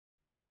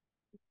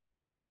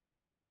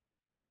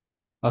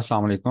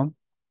Assalamu alaikum.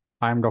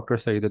 I am Dr.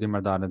 Saeed Ali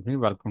Mardanadmi.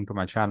 Welcome to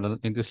my channel.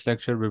 In this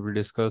lecture, we will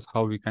discuss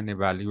how we can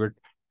evaluate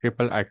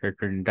triple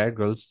iterated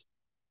integrals.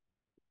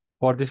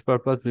 For this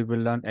purpose, we will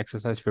learn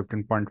exercise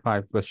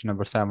 15.5, question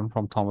number 7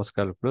 from Thomas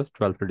Calculus,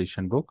 12th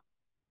edition book.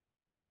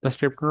 The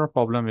structural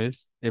problem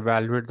is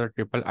evaluate the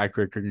triple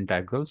iterated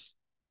integrals.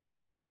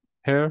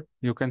 Here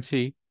you can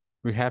see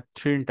we have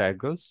three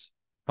integrals,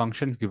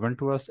 functions given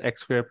to us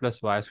x square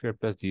plus y square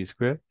plus z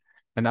square,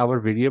 and our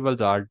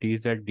variables are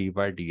dz, dy,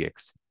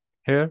 dx.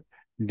 Here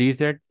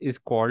dz is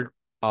called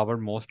our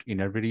most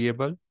inner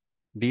variable,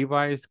 dy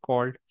is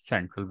called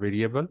central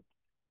variable,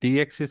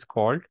 dx is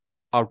called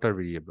outer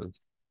variable.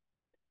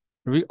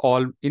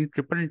 In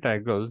triple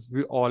integrals,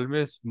 we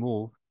always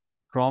move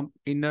from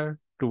inner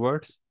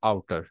towards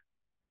outer.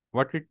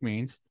 What it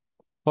means,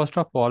 first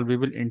of all, we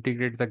will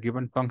integrate the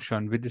given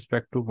function with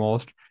respect to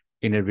most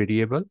inner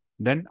variable.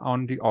 Then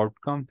on the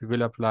outcome, we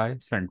will apply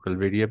central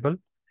variable.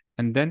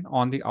 And then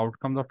on the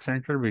outcome of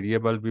central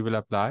variable, we will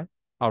apply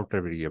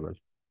outer variable.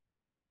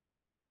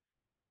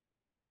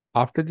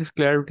 After this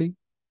clarity,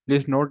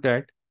 please note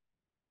that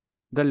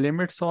the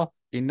limits of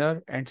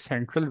inner and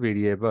central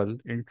variable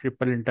in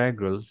triple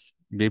integrals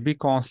may be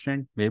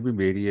constant, may be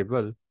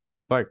variable,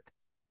 but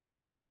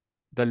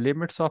the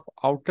limits of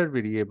outer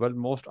variable,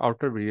 most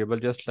outer variable,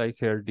 just like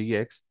here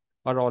dx,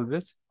 are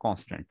always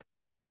constant.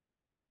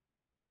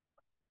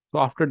 So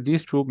after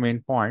these two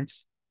main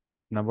points,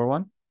 number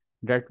one,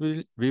 that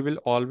we will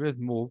always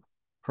move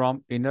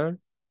from inner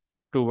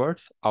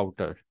towards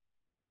outer.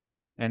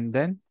 And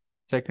then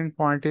second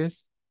point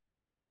is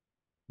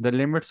the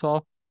limits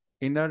of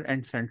inner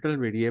and central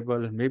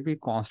variable may be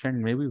constant,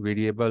 may be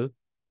variable,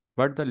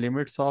 but the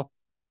limits of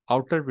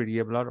outer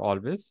variable are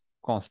always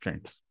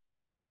constants.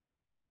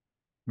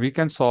 We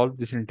can solve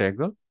this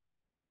integral,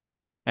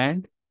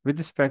 and with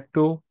respect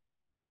to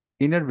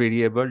inner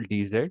variable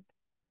dz,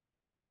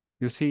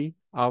 you see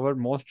our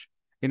most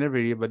inner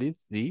variable is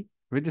z.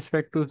 With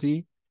respect to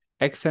z,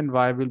 x and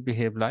y will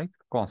behave like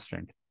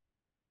constant.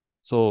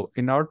 So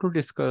in order to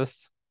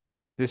discuss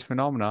this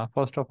phenomena,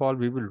 first of all,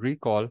 we will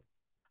recall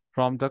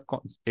from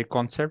a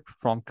concept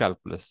from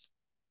calculus.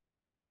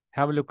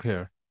 Have a look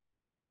here.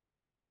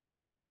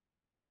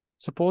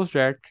 Suppose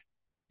that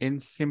in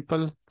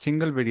simple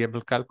single variable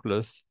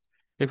calculus,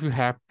 if you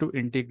have to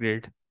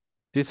integrate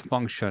this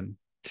function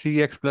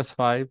 3x plus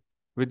 5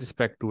 with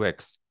respect to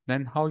x,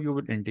 then how you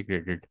will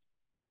integrate it?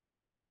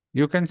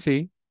 You can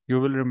see, you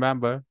will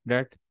remember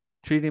that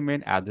 3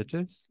 remain as it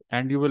is,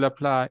 and you will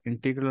apply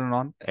integral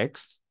on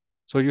x.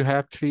 So you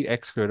have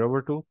 3x squared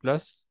over 2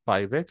 plus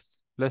 5x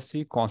plus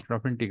c constant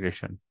of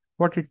integration.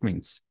 What it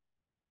means?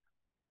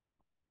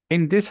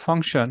 In this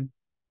function,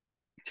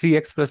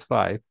 3x plus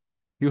 5,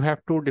 you have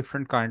two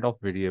different kind of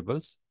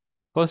variables.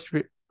 First,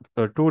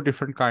 two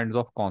different kinds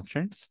of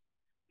constants.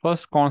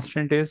 First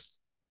constant is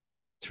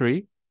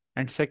 3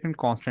 and second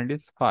constant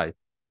is 5.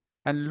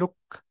 And look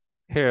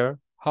here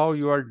how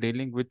you are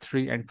dealing with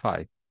 3 and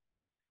 5.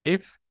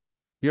 If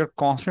your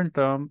constant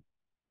term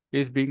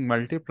is being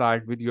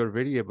multiplied with your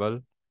variable,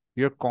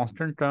 your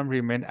constant term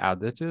remain as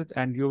it is,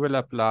 and you will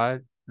apply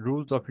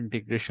rules of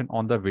integration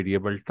on the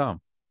variable term.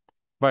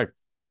 But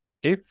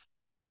if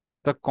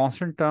the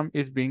constant term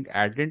is being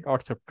added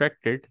or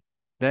subtracted,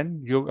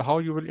 then how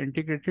you will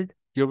integrate it?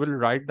 You will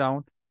write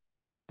down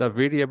the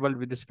variable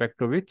with respect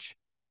to which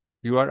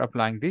you are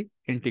applying the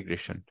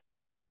integration.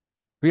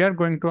 We are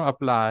going to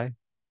apply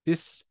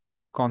this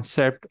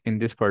concept in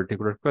this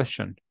particular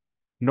question.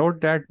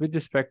 Note that with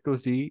respect to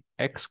z,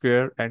 x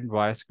square and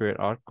y square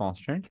are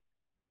constant.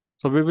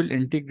 So we will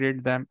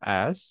integrate them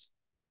as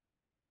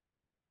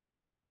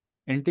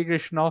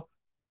integration of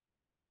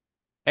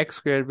x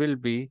square will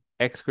be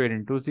x square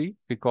into z,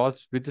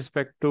 because with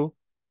respect to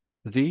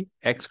z,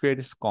 x square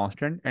is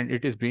constant and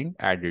it is being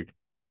added.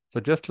 So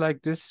just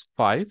like this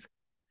 5,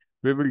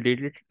 we will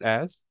delete it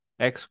as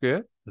x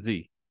square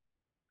z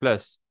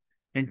plus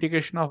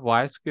integration of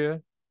y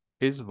square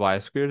is y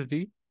square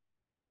z,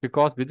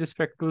 because with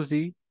respect to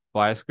z,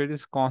 y square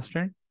is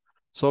constant.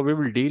 So we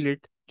will deal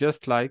it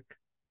just like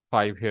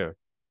 5 here.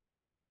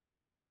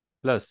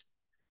 Plus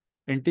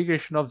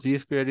integration of z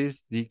square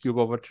is z cube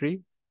over 3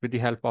 with the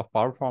help of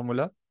power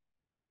formula.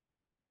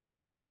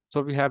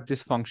 So we have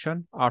this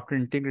function after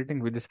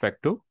integrating with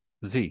respect to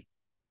z.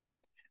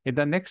 In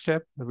the next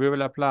step, we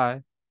will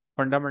apply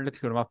fundamental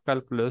theorem of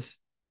calculus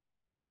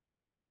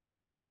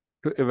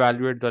to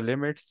evaluate the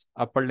limits,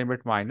 upper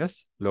limit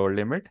minus lower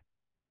limit.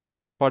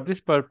 For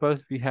this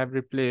purpose, we have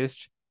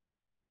replaced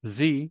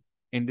z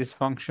in this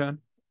function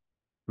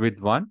with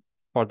 1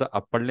 for the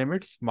upper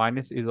limits,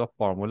 minus is of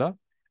formula,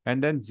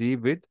 and then z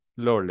with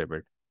lower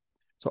limit.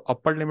 So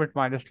upper limit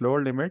minus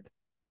lower limit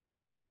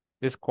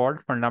is called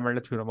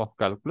fundamental theorem of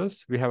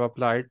calculus. We have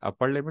applied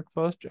upper limit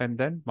first and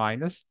then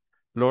minus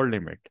lower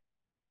limit.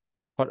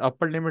 For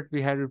upper limit,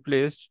 we have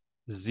replaced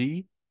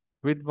z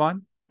with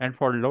 1, and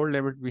for lower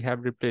limit, we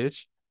have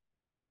replaced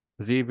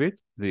z with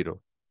 0.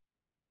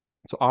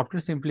 So after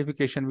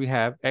simplification, we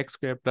have x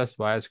squared plus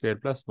y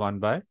squared plus 1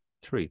 by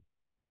 3.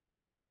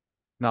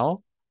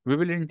 Now, we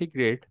will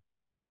integrate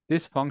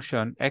this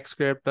function x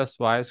squared plus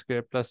y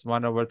squared plus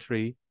 1 over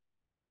 3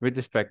 with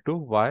respect to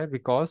y,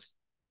 because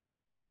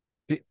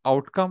the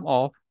outcome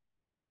of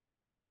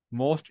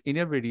most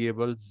inner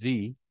variable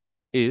z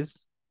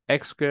is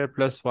x squared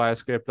plus y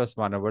squared plus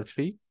 1 over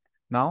 3.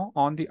 Now,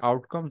 on the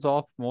outcomes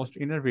of most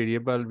inner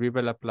variable, we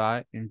will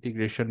apply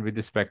integration with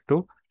respect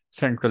to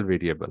central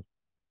variable.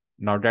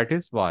 Now, that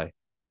is y.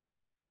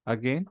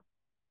 Again,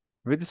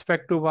 with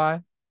respect to y,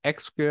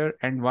 x squared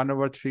and 1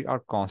 over 3 are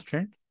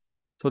constant.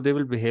 So, they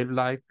will behave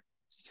like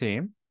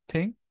same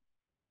thing.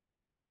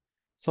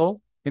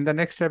 So, in the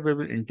next step, we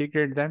will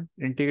integrate them.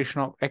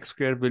 Integration of x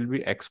squared will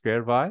be x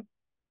squared y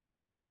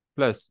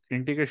plus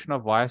integration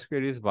of y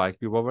squared is y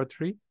cube over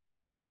 3.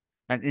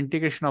 And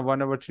integration of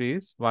 1 over 3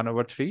 is 1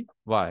 over 3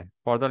 y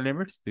for the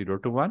limits 0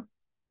 to 1.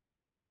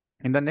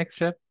 In the next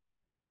step,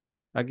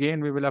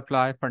 again, we will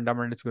apply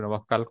fundamental theorem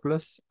of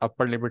calculus,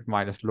 upper limit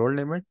minus lower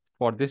limit.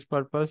 For this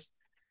purpose,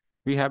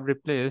 we have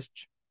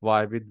replaced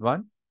y with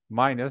 1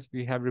 minus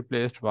we have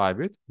replaced y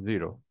with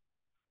 0.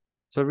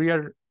 So we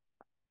are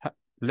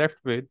left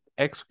with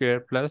x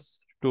squared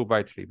plus 2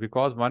 by 3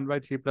 because 1 by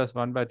 3 plus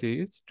 1 by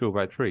 3 is 2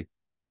 by 3.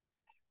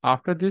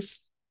 After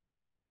this,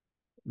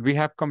 we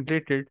have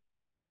completed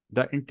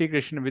the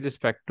integration with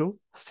respect to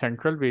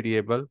central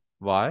variable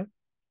y.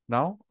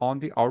 Now, on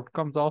the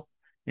outcomes of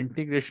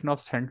integration of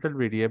central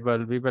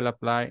variable, we will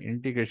apply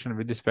integration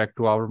with respect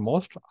to our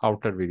most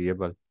outer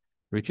variable,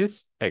 which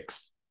is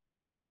x.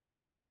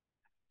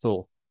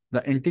 So,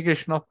 the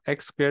integration of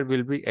x squared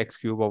will be x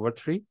cube over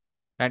 3,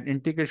 and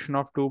integration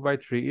of 2 by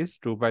 3 is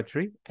 2 by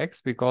 3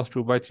 x because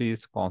 2 by 3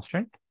 is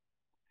constant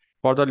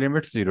for the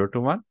limits 0 to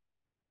 1.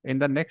 In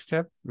the next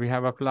step, we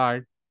have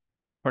applied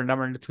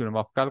fundamental theorem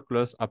of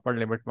calculus, upper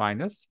limit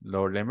minus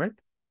lower limit.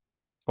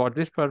 For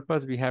this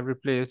purpose, we have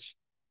replaced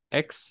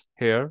x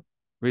here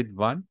with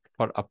 1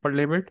 for upper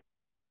limit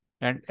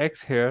and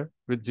x here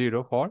with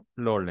 0 for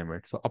lower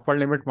limit. So upper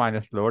limit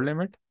minus lower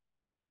limit.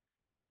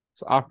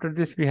 So after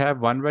this, we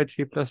have 1 by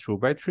 3 plus 2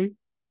 by 3.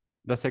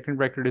 The second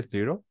bracket is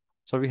 0.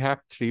 So we have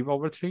 3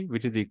 over 3,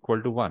 which is equal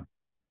to 1.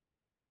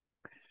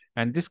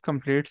 And this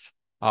completes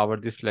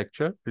this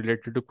lecture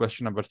related to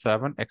question number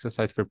 7,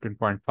 exercise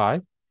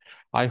 15.5.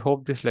 I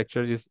hope this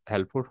lecture is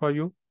helpful for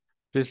you.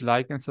 Please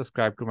like and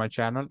subscribe to my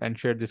channel and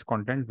share this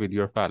content with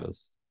your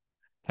fellows.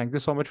 Thank you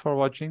so much for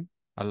watching.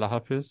 Allah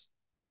Hafiz.